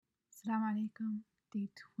Assalamu alaikum, day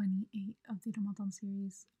 28 of the Ramadan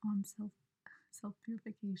series on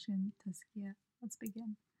self-purification, Tazkiyah. Let's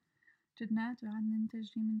begin. جنات عدن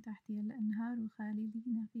تجري من تحتها الأنهار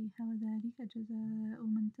خالدين فيها وذلك جزاء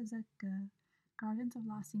من تزكى. Gardens of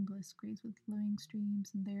lasting bliss graze with flowing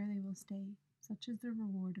streams, and there they will stay. Such is the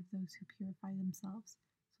reward of those who purify themselves.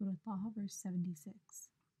 Surah Taha, verse 76.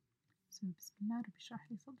 So, Bismillah, Rabbi shrah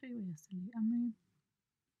li sadri wa yassir li amri.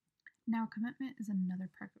 Now, commitment is another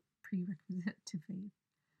prerequisite to faith.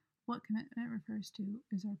 What commitment refers to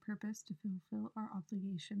is our purpose to fulfill our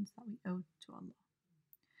obligations that we owe to Allah.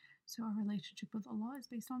 So our relationship with Allah is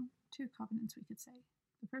based on two covenants, we could say.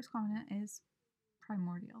 The first covenant is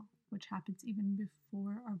primordial, which happens even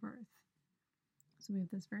before our birth. So we have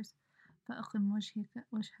this verse, فَأَقِمْ وَجْهَكَ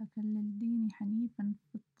لِلدِّينِ حَنِيفًا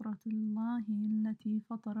فِطْرَةَ اللَّهِ الَّتِي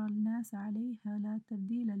فَطَرَ النَّاسَ عَلَيْهَا لَا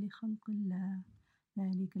تَبْدِيلَ لِخَلْقِ اللَّهِ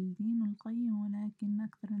ذَلِكَ الدِّينُ الْقَيِّمُ وَلَكِنَّ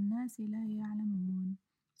أَكْثَرَ النَّاسِ لَا يَعْلَمُونَ.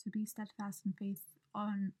 So be steadfast in faith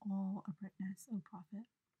on all uprightness, O Prophet.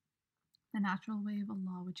 The natural way of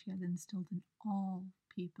Allah which He has instilled in all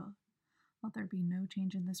people. Let there be no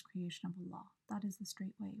change in this creation of Allah. That is the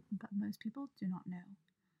straight way, but most people do not know.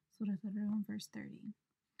 Surah Al-Rum, verse 30.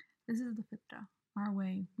 This is the fitrah, our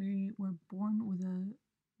way. We were born with a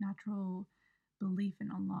natural belief in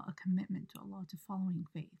Allah, a commitment to Allah, to following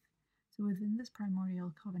faith. So within this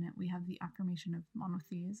primordial covenant, we have the affirmation of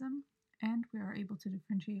monotheism, and we are able to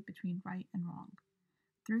differentiate between right and wrong.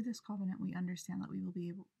 Through this covenant, we understand that we are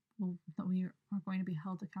going to be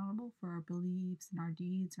held accountable for our beliefs and our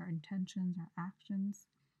deeds, our intentions, our actions.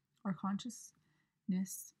 Our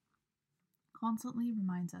consciousness constantly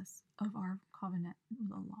reminds us of our covenant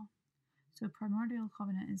with Allah. So primordial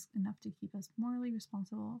covenant is enough to keep us morally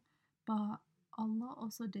responsible, but Allah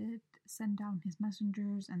also did send down His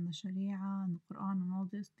messengers and the Sharia and the Quran and all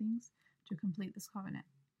those things to complete this covenant.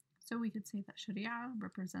 So we could say that Sharia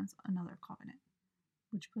represents another covenant,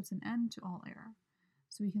 which puts an end to all error.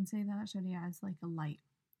 So we can say that Sharia is like a light.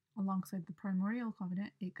 Alongside the primordial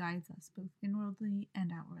covenant, it guides us both inwardly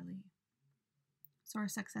and outwardly. So our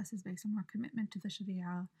success is based on our commitment to the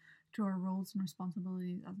Sharia, to our roles and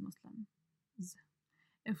responsibilities as Muslims.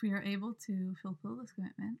 If we are able to fulfill this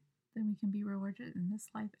commitment, then we can be rewarded in this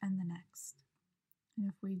life and the next. And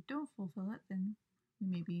if we don't fulfill it, then we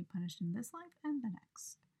may be punished in this life and the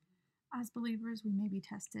next. As believers, we may be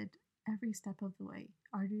tested every step of the way.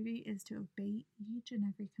 Our duty is to obey each and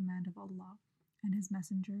every command of Allah and His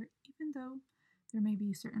Messenger, even though there may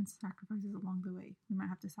be certain sacrifices along the way. We might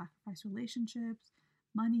have to sacrifice relationships,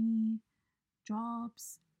 money,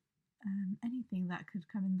 jobs, anything that could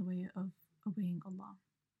come in the way of obeying Allah.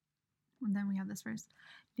 And then we have this verse,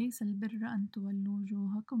 ليس البر أن تولوا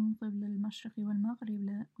وجوهكم قبل المشرق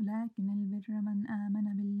والمغرب ولكن البر من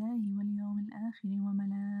آمن بالله واليوم الآخر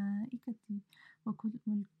وملائكته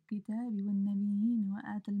والكتاب والنبيين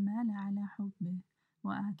وآتى المال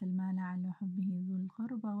على حبه ذو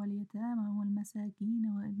القربى واليتامى والمساكين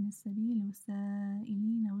وابن السبيل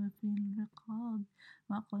والسائلين وفي الرقاب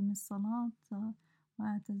وأقام الصلاة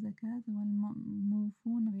وآتى الزكاة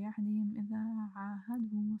والموفون بعهدهم إذا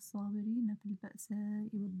عاهدوا والصابرين في البأساء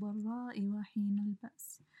والضراء وحين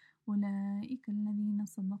البأس أولئك الذين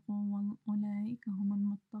صدقوا وأولئك هم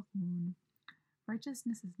المتقون.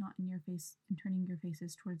 Righteousness is not in turning your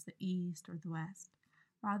faces towards the east or the west.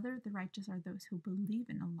 Rather, the righteous are those who believe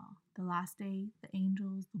in Allah, the last day, the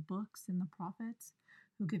angels, the books, and the prophets,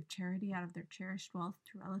 who give charity out of their cherished wealth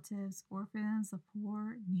to relatives, orphans, the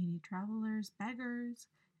poor, needy travelers, beggars,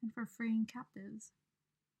 and for freeing captives,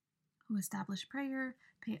 who establish prayer,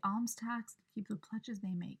 pay alms tax, keep the pledges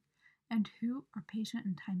they make, and who are patient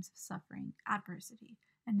in times of suffering, adversity,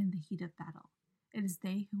 and in the heat of battle. It is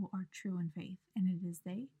they who are true in faith, and it is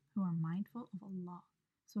they who are mindful of Allah.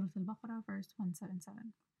 Surah Al-Baqarah, verse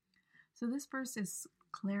 177. So this verse is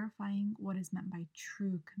clarifying what is meant by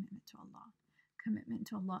true commitment to Allah. Commitment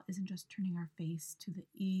to Allah isn't just turning our face to the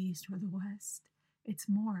east or the west. It's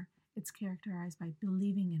more. It's characterized by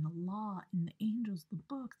believing in Allah, in the angels, the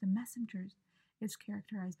book, the messengers. It's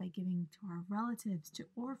characterized by giving to our relatives, to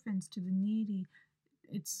orphans, to the needy.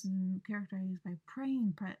 It's characterized by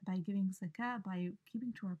praying, by giving zakah, by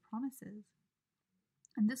keeping to our promises.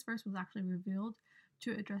 And this verse was actually revealed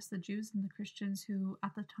to address the Jews and the Christians who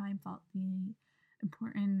at the time thought the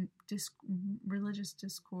important religious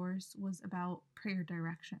discourse was about prayer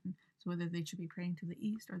direction, so whether they should be praying to the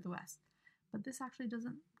east or the west. But this actually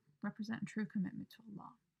doesn't represent true commitment to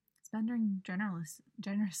Allah. Spending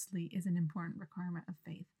generously is an important requirement of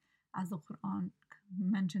faith, as the Quran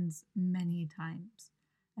mentions many times.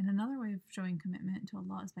 And another way of showing commitment to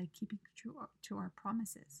Allah is by keeping true to our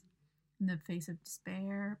promises. In the face of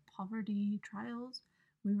despair, poverty, trials,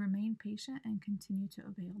 we remain patient and continue to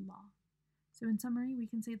obey Allah. So, in summary, we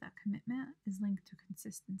can say that commitment is linked to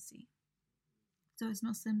consistency. So, as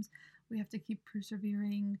Muslims, we have to keep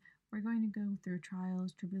persevering. We're going to go through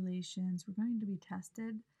trials, tribulations, we're going to be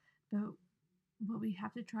tested, but what we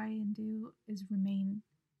have to try and do is remain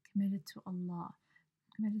committed to Allah,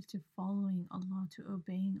 committed to following Allah, to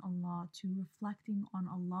obeying Allah, to reflecting on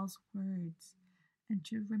Allah's words, and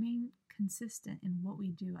to remain consistent in what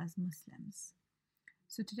we do as Muslims.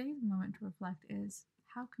 So today's moment to reflect is,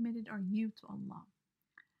 how committed are you to Allah?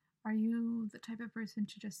 Are you the type of person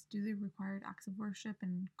to just do the required acts of worship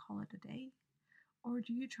and call it a day? Or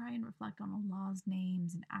do you try and reflect on Allah's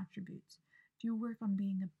names and attributes? Do you work on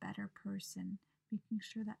being a better person, making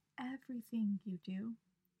sure that everything you do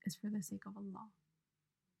is for the sake of Allah?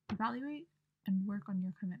 Evaluate and work on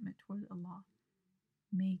your commitment toward Allah.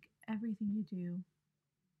 Make everything you do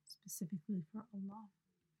specifically for Allah.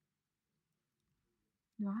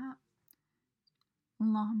 دعاء.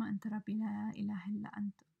 اللهم أنت ربي لا إله إلا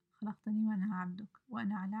أنت، خلقتني وأنا عبدك،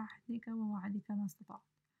 وأنا على عهدك ووعدك ما استطعت،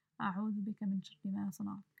 أعوذ بك من شر ما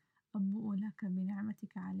صنعت، أبوء لك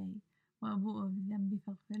بنعمتك علي وأبوء بذنبي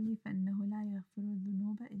فاغفر لي فإنه لا يغفر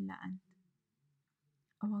الذنوب إلا أنت.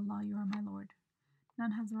 O Allah, you are my Lord.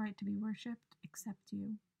 None has the right to be worshipped except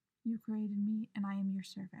you. You created me, and I am your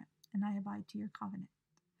servant, and I abide to your covenant,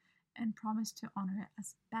 and promise to honor it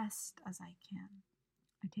as best as I can.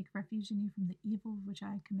 I take refuge in you from the evil which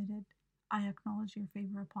I committed. I acknowledge your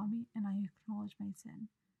favor upon me, and I acknowledge my sin.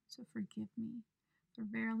 So forgive me, for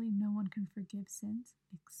verily no one can forgive sins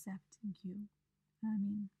except you.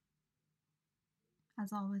 Ameen.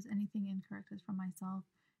 As always, anything incorrect is from myself,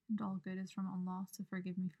 and all good is from Allah, so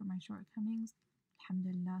forgive me for my shortcomings.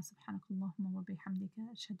 Alhamdulillah, subhanakallahumma wa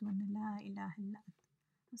bihamdika, ashhadu an la ilaha illa ant,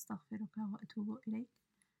 astaghfiruka wa atubu ilayk.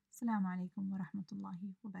 Assalamu alaikum wa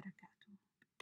rahmatullahi wa barakatuh.